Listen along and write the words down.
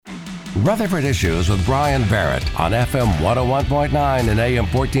Rutherford Issues with Brian Barrett on FM 101.9 and AM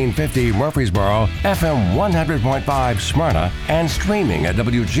 1450 Murfreesboro, FM 100.5 Smyrna, and streaming at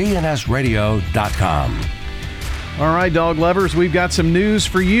WGNSradio.com. All right, dog lovers, we've got some news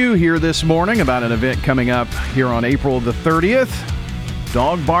for you here this morning about an event coming up here on April the 30th.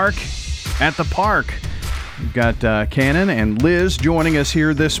 Dog Bark at the Park. We've got Cannon and Liz joining us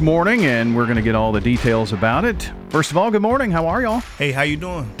here this morning, and we're going to get all the details about it. First of all, good morning. How are y'all? Hey, how you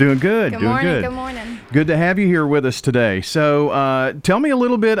doing? Doing good. Good morning. Good morning. Good to have you here with us today. So, tell me a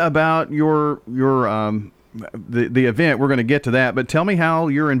little bit about the event. We're going to get to that, but tell me how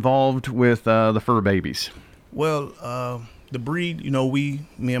you're involved with the fur babies. Well, the breed,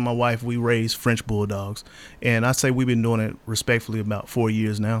 me and my wife, we raise French bulldogs, and I say we've been doing it respectfully about 4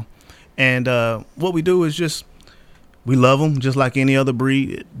 years now. And what we do is we love them just like any other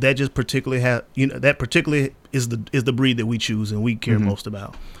breed. That just particularly is the breed that we choose and we care most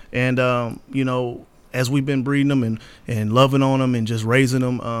about. And as we've been breeding them and loving on them and just raising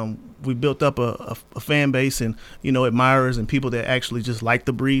them, we built up a fan base and admirers and people that actually just like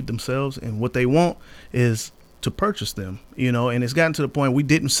the breed themselves, and what they want is to purchase them, and it's gotten to the point we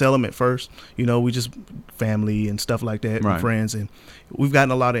didn't sell them at first. We just family and stuff like that, right, and friends, and we've gotten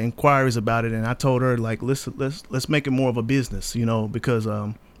a lot of inquiries about it. And I told her, like, let's make it more of a business, because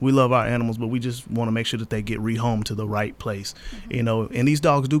we love our animals, but we just want to make sure that they get rehomed to the right place, and these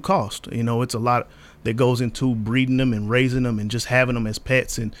dogs do cost. It's a lot that goes into breeding them and raising them and just having them as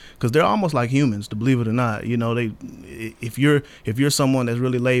pets, and because they're almost like humans, to believe it or not. If you're someone that's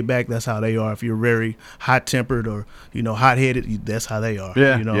really laid back, that's how they are. If you're very hot tempered or hot-headed, that's how they are.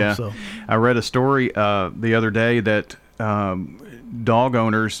 Yeah. So I read a story the other day that dog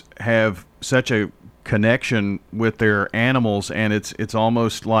owners have such a connection with their animals, and it's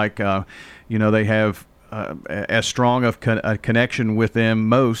almost like they have as strong of a connection with them,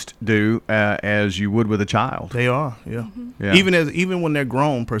 most do, as you would with a child. They are, yeah. Mm-hmm. Yeah. Even when they're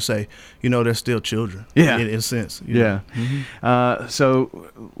grown, per se, they're still children. Yeah. In a sense. Yeah. Mm-hmm. So,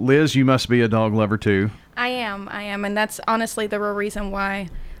 Liz, you must be a dog lover too. I am, and that's honestly the real reason why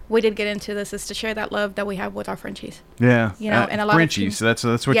we did get into this, is to share that love that we have with our Frenchies. Yeah. And a lot Frenchies. of That's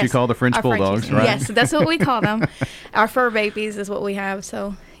what you yes, call the French our bulldogs, Frenchies. right? Yes, that's what we call them. Our fur babies is what we have.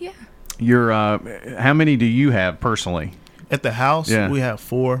 So yeah. You're how many do you have personally? At the house, Yeah. we have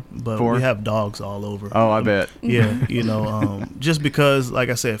four, but Four? we have dogs all over. Oh, I bet. Yeah, just because, like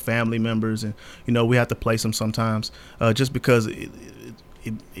I said, family members, and we have to place them sometimes, just because it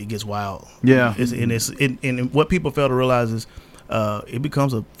gets wild. Yeah. And what people fail to realize is, it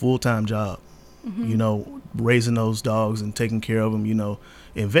becomes a full-time job. Raising those dogs and taking care of them.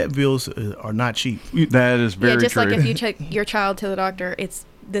 And vet bills are not cheap. That is very just true. like if you take your child to the doctor, it's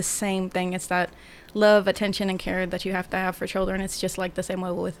the same thing. It's that love, attention, and care that you have to have for children. It's just like the same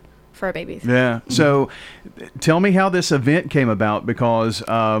way with fur babies. Yeah. So tell me how this event came about, because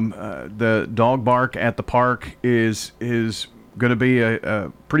the Dog Bark at the Park is going to be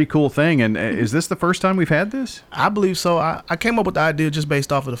a pretty cool thing. And is this the first time we've had this? I believe so. I came up with the idea just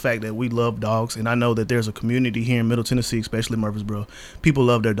based off of the fact that we love dogs, and I know that there's a community here in Middle Tennessee, especially Murfreesboro. People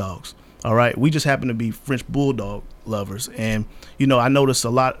love their dogs. All right, we just happen to be French bulldog lovers, and I noticed a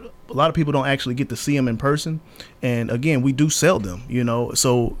lot of people don't actually get to see them in person, and again, we do sell them.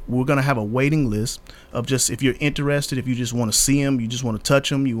 So we're gonna have a waiting list of just, if you're interested, if you just want to see them, you just want to touch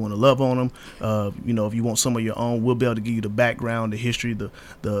them, you want to love on them, if you want some of your own, we'll be able to give you the background, the history, the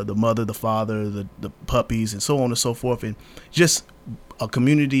mother, the father, the puppies, and so on and so forth, and just a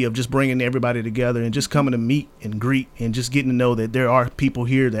community of just bringing everybody together and just coming to meet and greet and just getting to know that there are people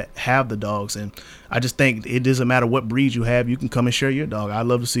here that have the dogs. And I just think it doesn't matter what breed you have, you can come and share your dog. I'd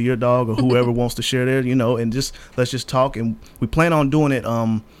love to see your dog, or whoever wants to share their, and just let's just talk. And we plan on doing it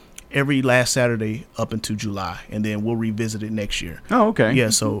every last Saturday up into July, and then we'll revisit it next year. Oh, okay.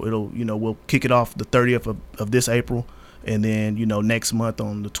 Yeah, so it'll, we'll kick it off the 30th of this April, and then, next month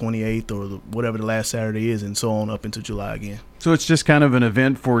on the 28th or whatever the last Saturday is, and so on up into July again. So it's just kind of an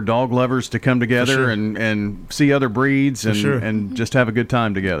event for dog lovers to come together sure. and see other breeds and, sure. and just have a good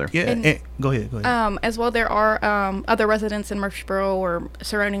time together. Yeah, and go ahead. As well, there are other residents in Murfreesboro or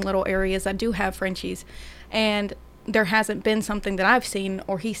surrounding little areas that do have Frenchies, and there hasn't been something that I've seen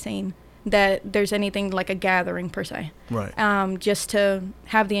or he's seen that there's anything like a gathering per se. Right. Just to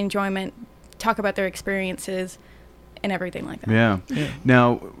have the enjoyment, talk about their experiences, and everything like that. Yeah.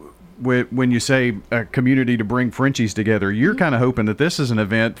 Now, when you say a community to bring Frenchies together, you're kind of hoping that this is an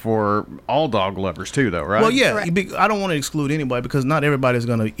event for all dog lovers too, though, right? Well, yeah, Correct. I don't want to exclude anybody because not everybody's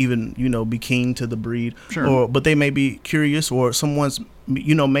going to even, be keen to the breed. Sure. But they may be curious, or someone's,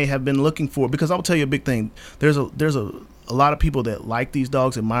 may have been looking for it. Because I'll tell you a big thing. There's a lot of people that like these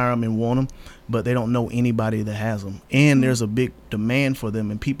dogs, admire them, and want them, but they don't know anybody that has them. And there's a big demand for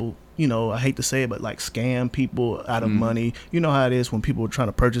them, and people, I hate to say it, but like scam people out of money. You know how it is when people are trying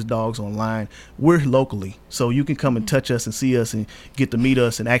to purchase dogs online. We're locally, so you can come and touch us and see us and get to meet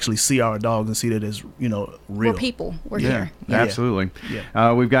us and actually see our dogs and see that it's, real. We're people. We're Yeah, here. absolutely.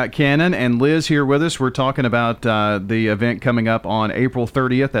 Yeah. We've got Cannon and Liz here with us. We're talking about the event coming up on April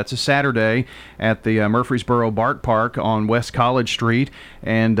 30th. That's a Saturday at the Murfreesboro Bark Park on West College Street.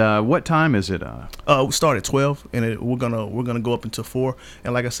 And what time is it? We start at 12, and we're gonna go up until 4.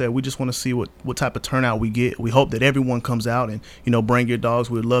 And like I said, we just want to see what type of turnout we get. We hope that everyone comes out and bring your dogs.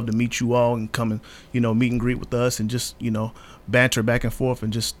 We'd love to meet you all and come and meet and greet with us and just banter back and forth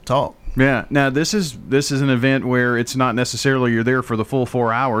and just talk. Yeah. Now this is an event where it's not necessarily you're there for the full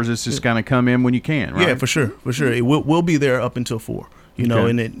 4 hours. It's just kind of come in when you can, right? Yeah, for sure. We'll be there up until 4. Okay.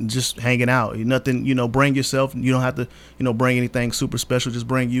 And it just hanging out. Nothing, bring yourself. You don't have to, bring anything super special. Just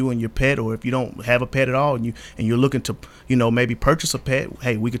bring you and your pet, or if you don't have a pet at all and you're looking to, maybe purchase a pet,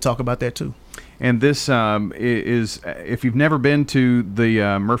 hey, we could talk about that too. And this is, if you've never been to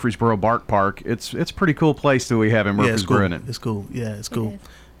the Murfreesboro Bark Park, it's a pretty cool place that we have in Murfreesboro. Yeah, it's cool. Yeah, it's cool.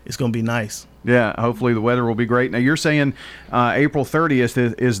 It's gonna be nice. Yeah, hopefully the weather will be great. Now you're saying April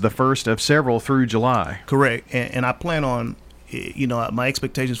 30th is the first of several through July. Correct, and I plan on, my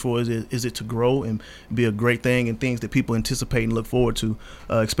expectations for is it to grow and be a great thing and things that people anticipate and look forward to,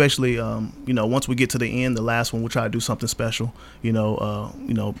 especially once we get to the end, the last one, we'll try to do something special,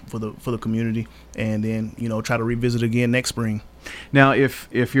 for the community, and then try to revisit again next spring. Now,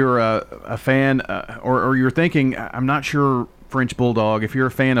 if you're a fan or you're thinking, I'm not sure French Bulldog, if you're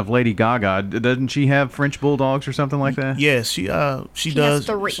a fan of Lady Gaga, doesn't she have French Bulldogs or something like that? Yes, she does. Has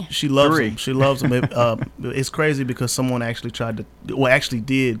 3. She loves 3. them. She loves them. It's crazy because someone actually did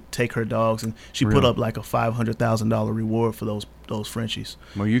take her dogs, and she put Really? up like a $500,000 reward for those Frenchies.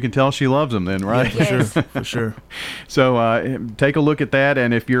 Well, you can tell she loves them then, right? Yeah, for Yes. sure, for sure. So take a look at that,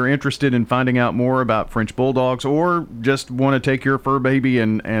 and if you're interested in finding out more about French Bulldogs or just want to take your fur baby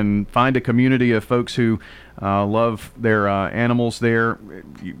and find a community of folks who love their animals there,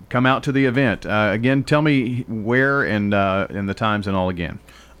 you come out to the event. Again, tell me where and the times and all again.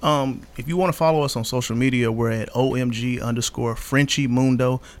 If you want to follow us on social media, we're at OMG_Frenchie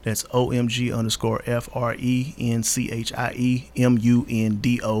Mundo. That's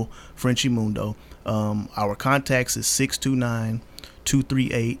OMG_FRENCHIEMUNDO, Frenchie Mundo. Our contacts is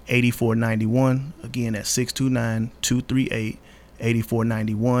 629-238-8491. Again, that's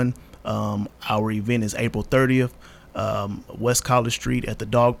 629-238-8491. Our event is April 30th. West College Street at the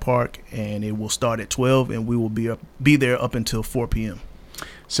dog park, and it will start at 12, and we will be there up until 4 p.m.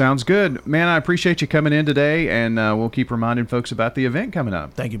 Sounds good. Man, I appreciate you coming in today, and we'll keep reminding folks about the event coming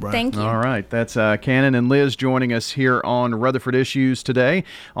up. Thank you, Brian. Thank you. All right. That's Cannon and Liz joining us here on Rutherford Issues today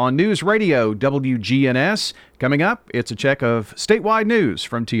on News Radio WGNS. Coming up, it's a check of statewide news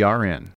from TRN.